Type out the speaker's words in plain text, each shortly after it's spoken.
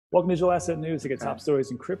Welcome to Digital Asset News to get top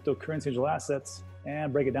stories in cryptocurrency and digital assets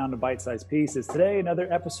and break it down to bite-sized pieces. Today,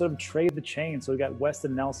 another episode of Trade the Chain. So we got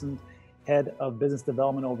Weston Nelson, Head of Business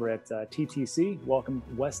Development over at TTC. Welcome,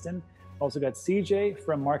 Weston. Also got CJ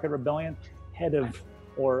from Market Rebellion, head of,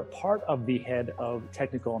 or part of the head of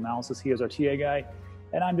technical analysis. He is our TA guy.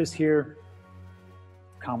 And I'm just here,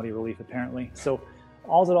 comedy relief apparently. So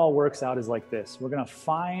all it all works out is like this. We're going to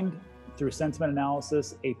find, through sentiment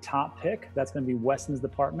analysis, a top pick. That's going to be Weston's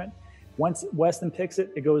department. Once Weston picks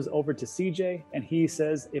it, it goes over to CJ, and he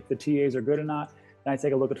says if the TAs are good or not. Then I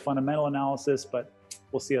take a look at fundamental analysis, but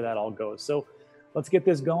we'll see how that all goes. So let's get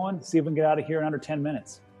this going, see if we can get out of here in under 10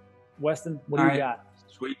 minutes. Weston, what do you got?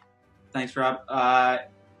 Sweet. Thanks, Rob.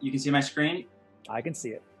 You can see my screen? I can see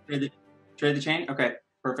it. Trade the chain? Okay,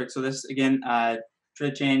 perfect. So this, again,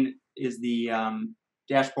 Trade Chain is the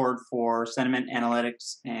dashboard for sentiment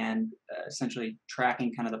analytics and essentially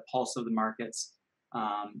tracking kind of the pulse of the markets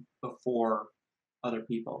before other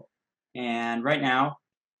people. And right now,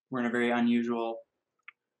 we're in a very unusual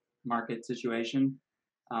market situation,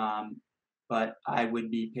 but I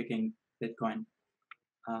would be picking Bitcoin.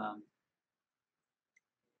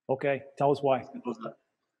 Okay, tell us why.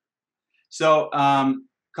 So,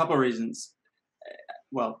 couple of reasons.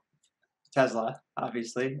 Well, Tesla,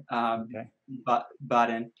 obviously, bought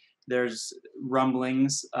in. There's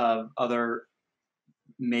rumblings of other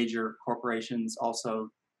major corporations also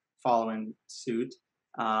following suit.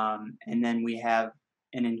 And then we have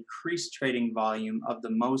an increased trading volume of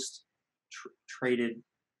the most traded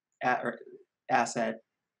asset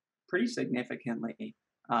pretty significantly.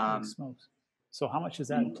 So how much is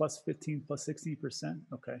that? Plus 15, plus 16%?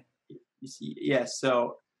 Okay. You see, yes.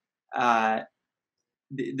 So,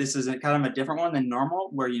 this is kind of a different one than normal,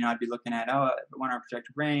 where, I'd be looking at, 1 hour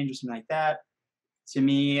projected range or something like that. To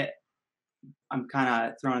me, I'm kind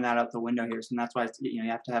of throwing that out the window here. So that's why, you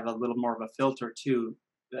have to have a little more of a filter too,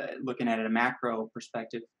 looking at it a macro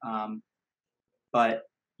perspective. But,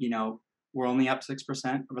 we're only up 6%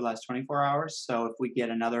 over the last 24 hours. So if we get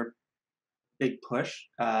another big push,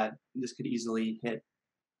 this could easily hit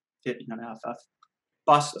a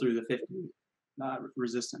bust through the 50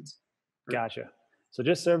 resistance. Gotcha. So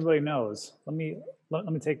just so everybody knows, let me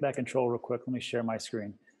take back control real quick. Let me share my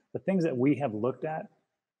screen. The things that we have looked at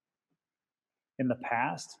in the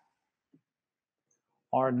past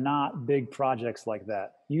are not big projects like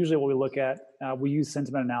that. Usually what we look at, we use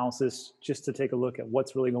sentiment analysis just to take a look at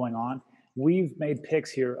what's really going on. We've made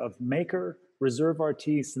picks here of Maker, Reserve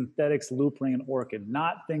RT, Synthetics, Loopring, and Orchid,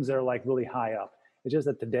 not things that are like really high up. It's just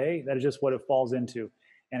that today, that is just what it falls into.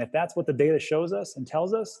 And if that's what the data shows us and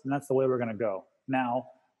tells us, then that's the way we're going to go. Now,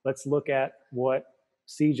 let's look at what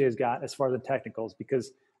CJ's got as far as the technicals,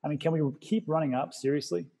 because, can we keep running up,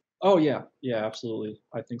 seriously? Oh, yeah. Yeah, absolutely.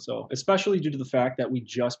 I think so, especially due to the fact that we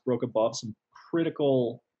just broke above some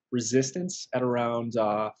critical resistance at around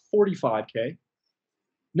 45K.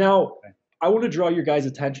 Now, I want to draw your guys'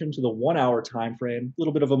 attention to the 1 hour time frame, a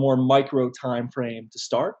little bit of a more micro time frame to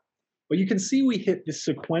start. But you can see we hit the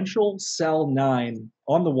sequential sell 9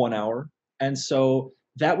 on the 1 hour. And so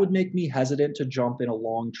that would make me hesitant to jump in a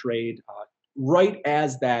long trade right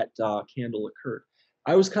as that candle occurred.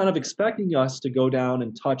 I was kind of expecting us to go down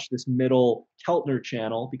and touch this middle Keltner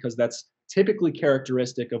channel, because that's typically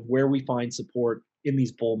characteristic of where we find support in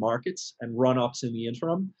these bull markets and run-ups in the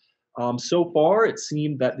interim. So far, it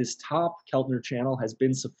seemed that this top Keltner channel has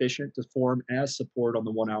been sufficient to form as support on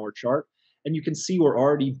the 1 hour chart. And you can see we're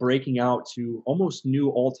already breaking out to almost new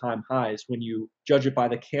all-time highs when you judge it by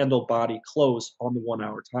the candle body close on the 1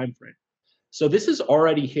 hour time frame. So this is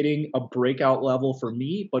already hitting a breakout level for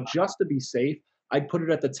me, but just to be safe, I'd put it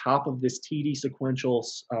at the top of this TD sequential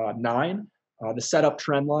 9, the setup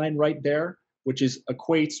trend line right there, which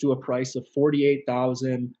equates to a price of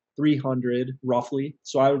 48,300 roughly.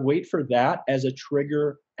 So I would wait for that as a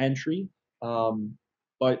trigger entry.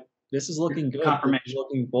 But this is looking good. It's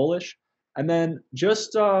looking bullish. And then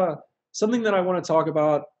just something that I want to talk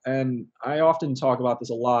about, and I often talk about this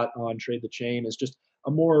a lot on Trade the Chain, is just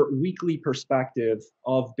a more weekly perspective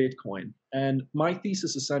of Bitcoin. And my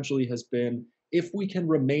thesis essentially has been, if we can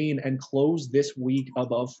remain and close this week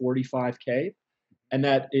above 45K, and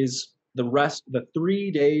that is the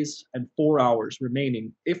 3 days and 4 hours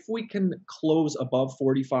remaining, if we can close above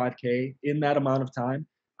 45K in that amount of time,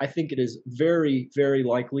 I think it is very, very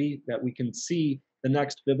likely that we can see the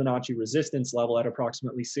next Fibonacci resistance level at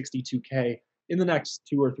approximately 62K in the next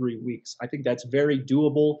 2 or 3 weeks. I think that's very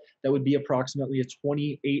doable. That would be approximately a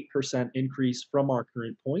 28% increase from our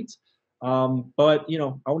current point. But, I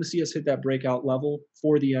want to see us hit that breakout level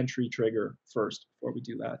for the entry trigger first before we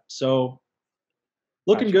do that. So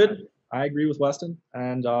looking good. I agree with Weston,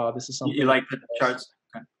 and this is something You like the charts?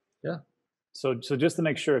 Okay. Yeah. So just to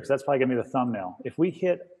make sure, because that's probably gonna be the thumbnail. If we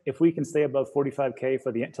can stay above 45K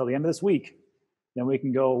till the end of this week, then we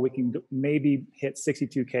can maybe hit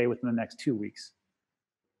 62K within the next 2 weeks.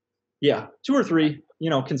 Yeah, 2 or 3,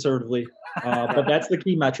 conservatively. But that's the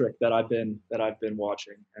key metric that I've been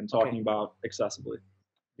watching and talking about excessively.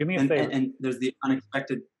 Do me a favor. And there's the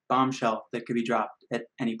unexpected bombshell that could be dropped at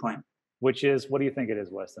any point. Which is, what do you think it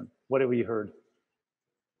is, Weston? What have you heard?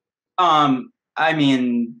 I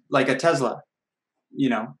mean, like a Tesla,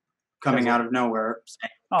 coming out of nowhere.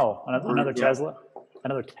 Saying, oh, another Tesla?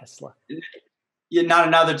 Another Tesla. Yeah, not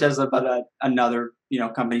another Tesla, but another,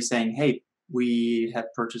 company saying, hey, we have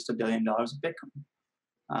purchased $1 billion of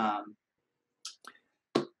Bitcoin.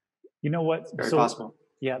 You know what? Very possible.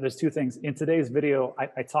 Yeah, there's 2 things. In today's video,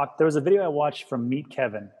 there was a video I watched from Meet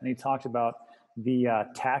Kevin, and he talked about the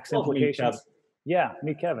tax implications. Yeah,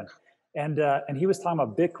 Meet Kevin. And he was talking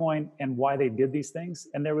about Bitcoin and why they did these things.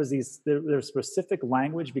 And there's specific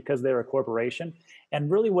language because they're a corporation.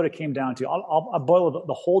 And really what it came down to, I'll boil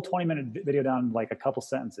the whole 20-minute video down in like a couple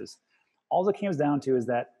sentences. All it comes down to is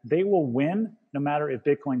that they will win no matter if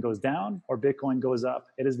Bitcoin goes down or Bitcoin goes up.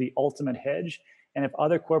 It is the ultimate hedge. And if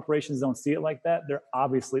other corporations don't see it like that,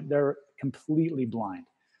 they're completely blind.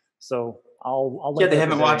 So I'll they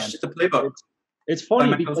haven't watched the playbook. It's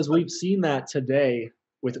funny because we've seen that today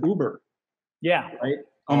with Uber. Yeah. Right.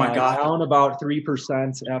 Oh my God. Down about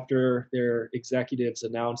 3% after their executives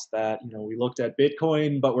announced that, we looked at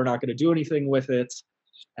Bitcoin, but we're not going to do anything with it.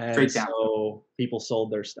 And so people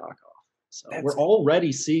sold their stock off. So we're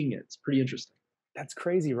already seeing it. It's pretty interesting. That's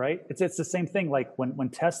crazy, right? It's the same thing. Like when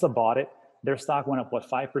Tesla bought it, their stock went up,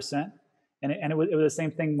 5%? And it was the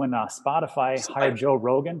same thing when Spotify hired Joe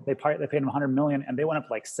Rogan. They paid him $100 million, and they went up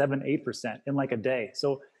like 7-8% in like a day.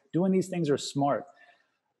 So doing these things are smart.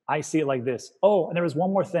 I see it like this. Oh, and there was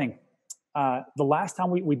one more thing. The last time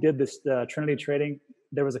we did this Trinity trading,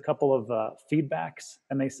 there was a couple of feedbacks,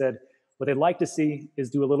 and they said what they'd like to see is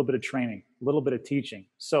do a little bit of training, a little bit of teaching.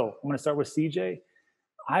 So I'm going to start with CJ.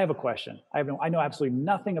 I have a question. I know absolutely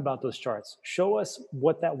nothing about those charts. Show us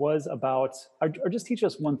what that was about, or just teach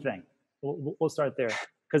us one thing. We'll start there,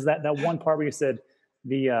 because that one part where you said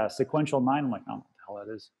the sequential 9, I'm like, oh, what the hell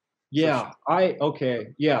that is. Yeah,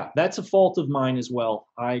 yeah, that's a fault of mine as well.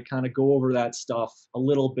 I kind of go over that stuff a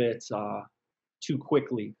little bit too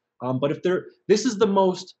quickly. But this is the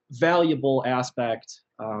most valuable aspect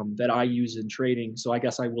that I use in trading, so I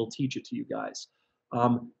guess I will teach it to you guys.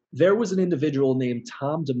 There was an individual named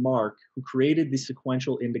Tom DeMark who created the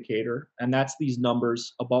sequential indicator, and that's these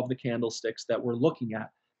numbers above the candlesticks that we're looking at.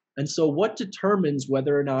 And so what determines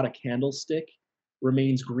whether or not a candlestick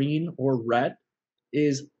remains green or red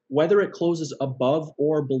is whether it closes above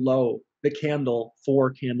or below the candle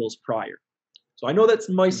 4 candles prior. So I know that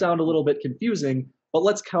might sound a little bit confusing, but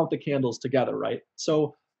let's count the candles together, right?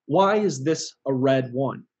 So why is this a red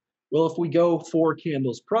 1? Well, if we go 4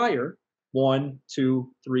 candles prior, 1,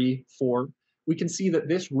 2, 3, 4, we can see that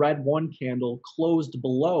this red 1 candle closed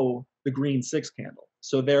below the green 6 candle.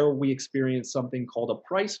 So there we experience something called a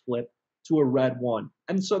price flip to a red 1.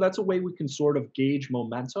 And so that's a way we can sort of gauge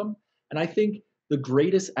momentum. And I think the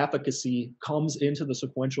greatest efficacy comes into the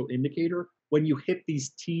sequential indicator when you hit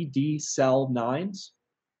these TD sell 9s.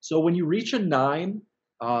 So when you reach a 9,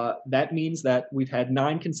 that means that we've had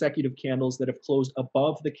 9 consecutive candles that have closed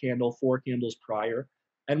above the candle 4 candles prior.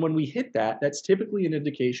 And when we hit that, that's typically an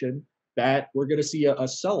indication that we're going to see a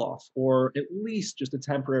sell-off, or at least just a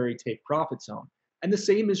temporary take profit zone. And the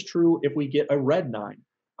same is true if we get a red 9.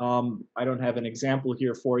 I don't have an example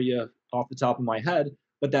here for you off the top of my head,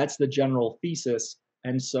 but that's the general thesis.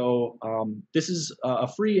 And so this is a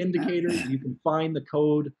free indicator. You can find the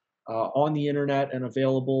code on the internet and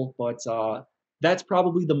available, but that's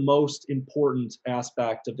probably the most important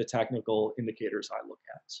aspect of the technical indicators I look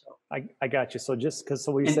at. So I got you. So just because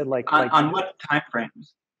we said on what time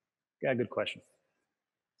frames? Yeah, good question.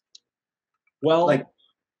 Well,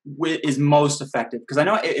 is most effective? Because I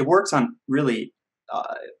know it works on really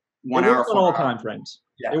 1 hour. It works on all time frames.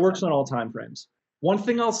 Yeah. It works on all time frames. One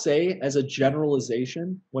thing I'll say as a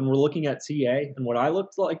generalization when we're looking at TA and what I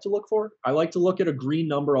like to look for, I like to look at a green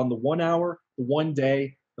number on the 1 hour, the 1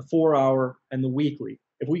 day, the 4 hour, and the weekly.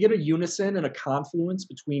 If we get a unison and a confluence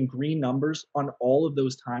between green numbers on all of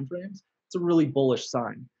those time frames, it's a really bullish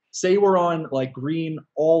sign. Say we're on like green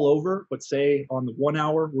all over, but say on the 1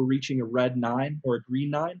 hour we're reaching a red 9 or a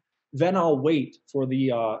green 9, then I'll wait for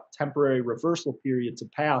the temporary reversal period to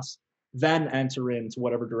pass, then enter into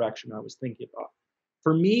whatever direction I was thinking about.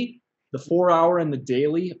 For me, The 4-hour and the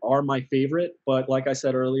daily are my favorite, but like I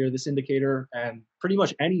said earlier, this indicator and pretty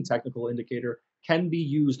much any technical indicator can be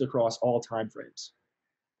used across all time frames.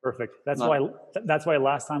 Perfect. That's why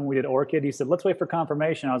last time we did Orchid, you said, let's wait for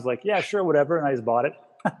confirmation. I was like, yeah, sure, whatever. And I just bought it.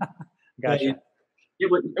 Gotcha. You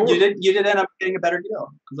did end up getting a better deal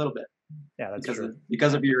a little bit. Yeah, that's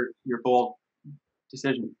because of your bold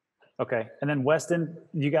decision. Okay. And then Weston,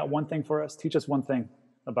 you got one thing for us? Teach us one thing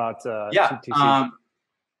about TTC.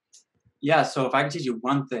 Yeah, so if I can teach you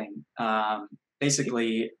one thing,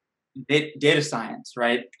 basically data science,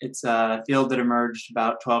 right? It's a field that emerged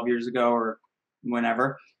about 12 years ago or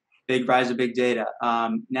whenever. Big rise of big data.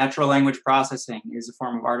 Natural language processing is a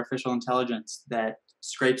form of artificial intelligence that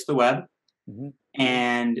scrapes the web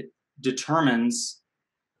and determines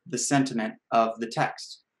the sentiment of the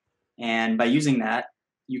text. And by using that,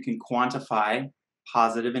 you can quantify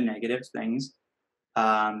positive and negative things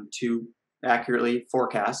to accurately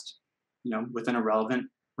forecast, within a relevant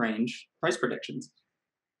range, price predictions.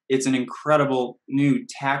 It's an incredible new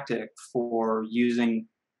tactic for using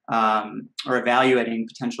or evaluating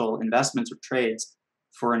potential investments or trades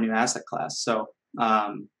for a new asset class. So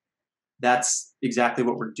that's exactly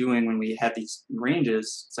what we're doing when we have these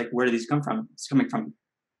ranges. It's like, where do these come from? It's coming from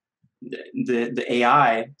the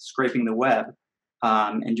AI scraping the web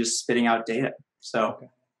and just spitting out data. So, okay.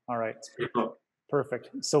 All right. It's pretty cool. Perfect.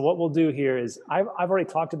 So what we'll do here is I've already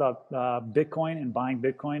talked about Bitcoin and buying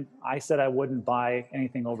Bitcoin. I said I wouldn't buy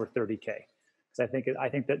anything over 30K. So I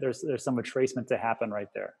think that there's some retracement to happen right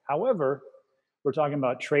there. However, we're talking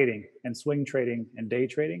about trading and swing trading and day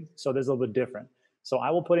trading. So there's a little bit different. So I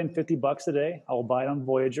will put in $50 a day. I will buy it on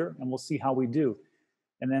Voyager and we'll see how we do.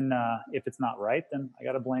 And then if it's not right, then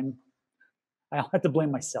I'll have to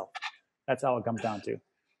blame myself. That's how it comes down to.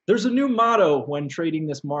 There's a new motto when trading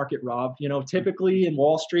this market, Rob. Typically in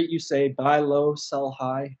Wall Street, you say buy low, sell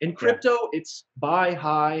high. In crypto, it's buy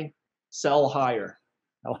high, sell higher.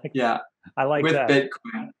 I like that. With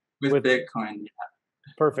Bitcoin. With Bitcoin, yeah.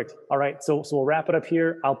 Perfect. All right. So we'll wrap it up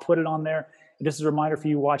here. I'll put it on there. And just as a reminder for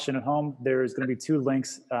you watching at home, there's going to be 2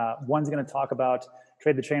 links. One's going to talk about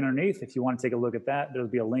trade the chain underneath. If you want to take a look at that, there'll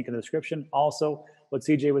be a link in the description. Also, what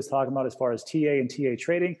CJ was talking about as far as TA and TA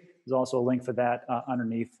trading, there's also a link for that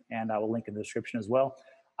underneath, and I will link in the description as well.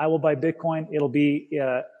 I will buy Bitcoin. It'll be,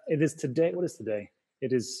 it is today. What is today?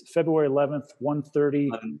 It is February 11th,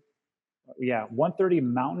 1:30. Yeah, 1:30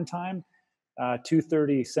 Mountain Time,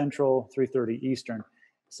 2:30 Central, 3:30 Eastern.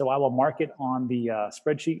 So I will mark it on the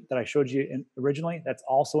spreadsheet that I showed you originally. That's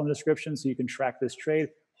also in the description, so you can track this trade.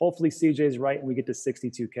 Hopefully CJ is right and we get to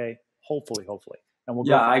 62K. Hopefully. And we'll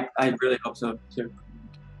go. Yeah, I really hope so too.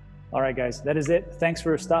 All right, guys, that is it. Thanks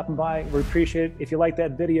for stopping by. We appreciate it. If you like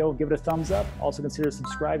that video, give it a thumbs up. Also consider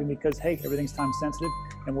subscribing because, hey, everything's time sensitive,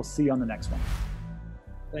 and we'll see you on the next one.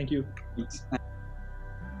 Thank you. Thanks.